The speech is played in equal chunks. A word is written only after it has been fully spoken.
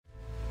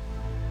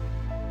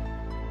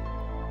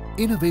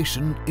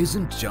Innovation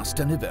isn't just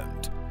an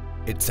event,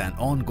 it's an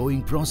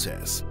ongoing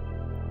process.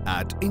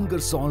 At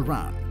Ingersoll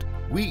Rand,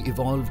 we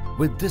evolve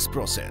with this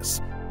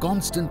process,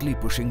 constantly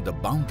pushing the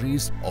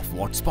boundaries of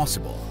what's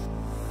possible.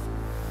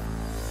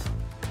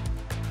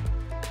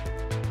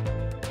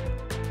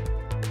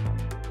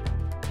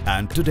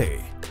 And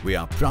today, we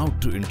are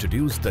proud to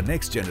introduce the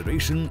next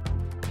generation,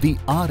 the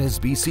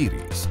RSb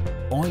Series,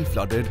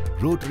 oil-flooded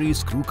rotary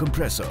screw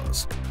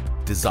compressors,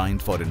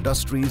 designed for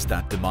industries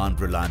that demand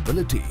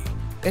reliability,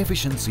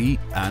 efficiency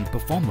and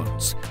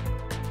performance.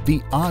 The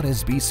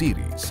RSb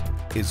Series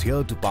is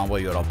here to power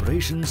your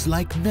operations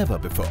like never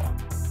before.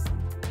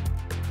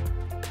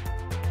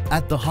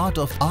 At the heart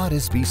of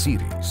RSb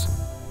Series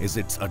is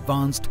its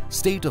advanced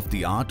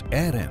state-of-the-art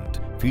Airend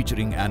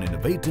featuring an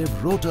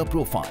innovative rotor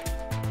profile.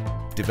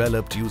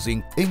 Developed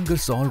using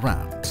Ingersoll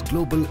Rand's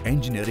global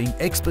engineering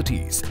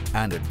expertise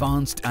and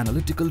advanced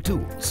analytical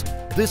tools,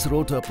 this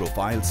rotor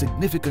profile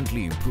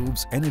significantly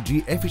improves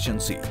energy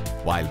efficiency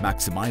while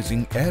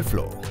maximizing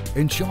airflow,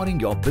 ensuring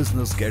your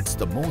business gets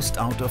the most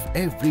out of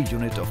every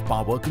unit of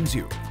power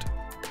consumed.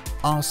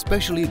 Our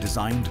specially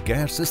designed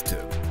gear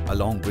system,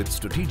 along with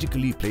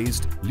strategically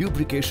placed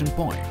lubrication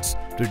points,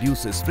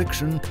 reduces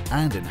friction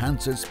and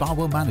enhances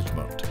power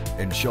management,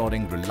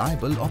 ensuring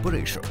reliable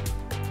operation.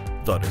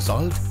 The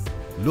result?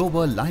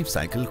 Lower life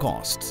cycle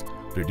costs,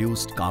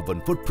 reduced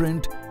carbon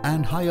footprint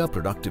and higher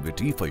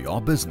productivity for your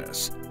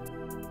business.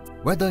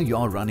 Whether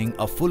you're running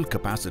a full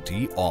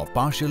capacity or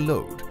partial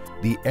load,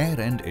 the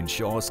Airend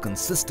ensures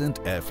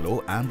consistent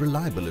airflow and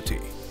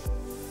reliability.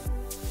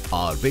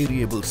 Our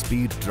variable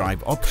speed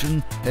drive option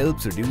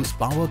helps reduce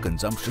power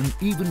consumption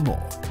even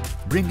more,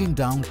 bringing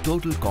down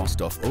total cost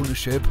of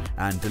ownership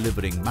and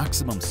delivering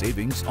maximum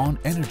savings on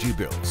energy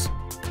bills.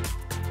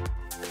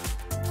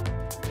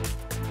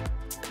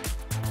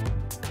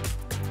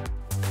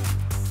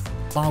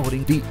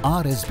 Powering the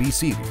RSb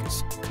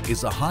Series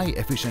is a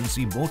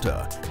high-efficiency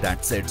motor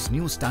that sets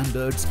new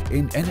standards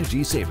in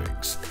energy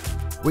savings.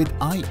 With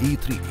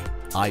IE3,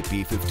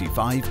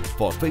 IP55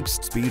 for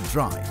fixed-speed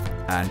drive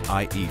and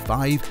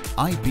IE5,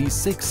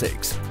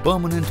 IP66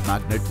 permanent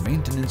magnet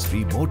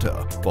maintenance-free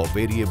motor for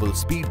variable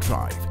speed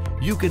drive,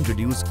 you can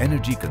reduce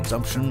energy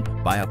consumption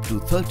by up to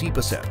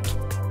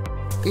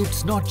 30%.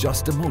 It's not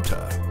just a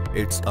motor,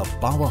 it's a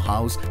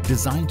powerhouse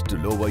designed to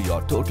lower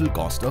your total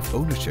cost of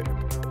ownership.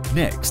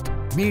 Next,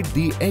 meet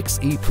the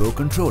XE Pro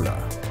Controller,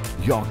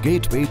 your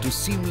gateway to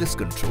seamless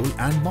control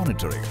and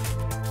monitoring.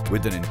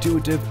 With an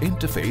intuitive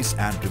interface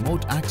and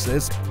remote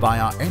access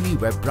via any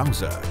web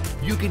browser,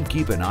 you can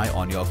keep an eye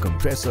on your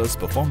compressor's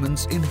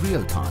performance in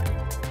real time.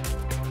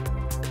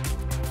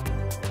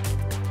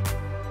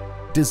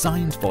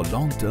 Designed for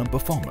long-term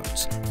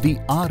performance, the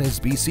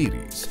RSb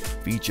Series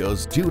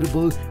features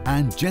durable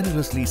and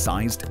generously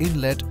sized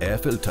inlet air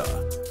filter,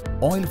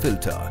 oil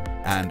filter,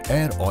 and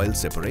air oil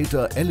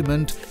separator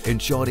element,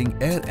 ensuring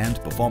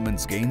Airend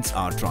performance gains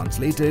are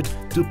translated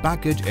to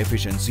package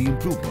efficiency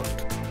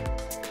improvement.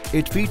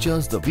 It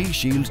features the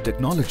V-Shield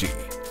technology,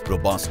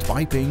 robust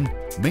piping,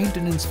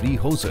 maintenance-free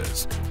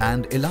hoses,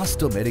 and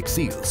elastomeric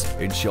seals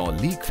ensure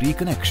leak-free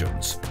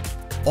connections.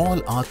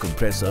 All our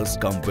compressors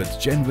come with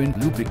genuine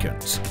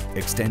lubricants,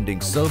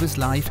 extending service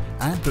life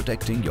and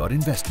protecting your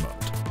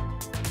investment.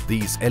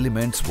 These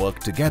elements work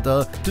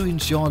together to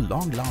ensure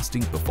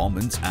long-lasting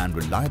performance and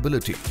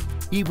reliability,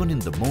 even in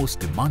the most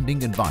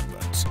demanding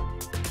environments.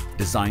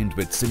 Designed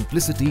with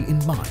simplicity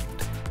in mind.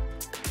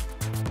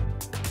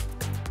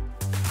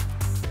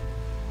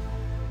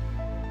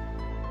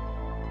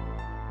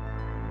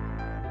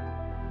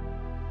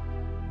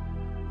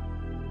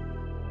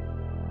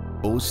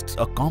 Boasts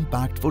a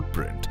compact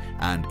footprint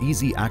and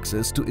easy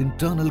access to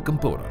internal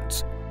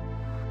components.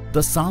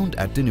 The sound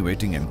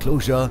attenuating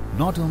enclosure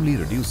not only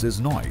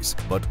reduces noise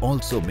but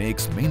also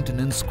makes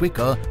maintenance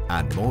quicker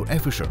and more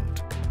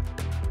efficient.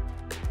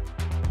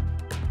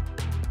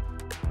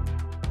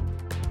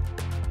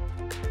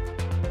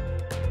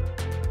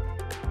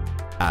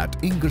 At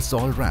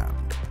Ingersoll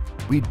Rand,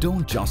 we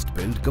don't just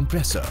build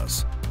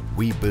compressors,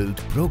 we build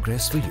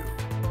progress for you.